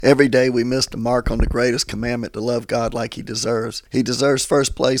Every day we miss the mark on the greatest commandment to love God like He deserves. He deserves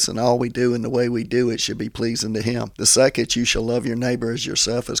first place in all we do, and the way we do it should be pleasing to Him. The second, you shall love your neighbor as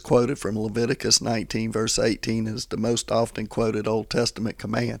yourself, is quoted from Leviticus 19 verse 18 and is the most often quoted Old Testament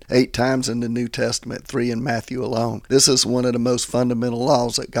command. 8 times in the New Testament, 3 in Matthew alone. This is one of the most fundamental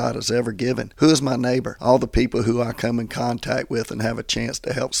laws that God has ever given. Who is my neighbor? All the people who I come in contact with and have a chance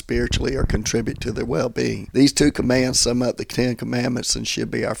to help spiritually or contribute to their well-being. These 2 commands sum up the 10 commandments and should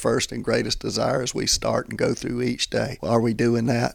be our first and greatest desire as we start and go through each day. Are we doing that?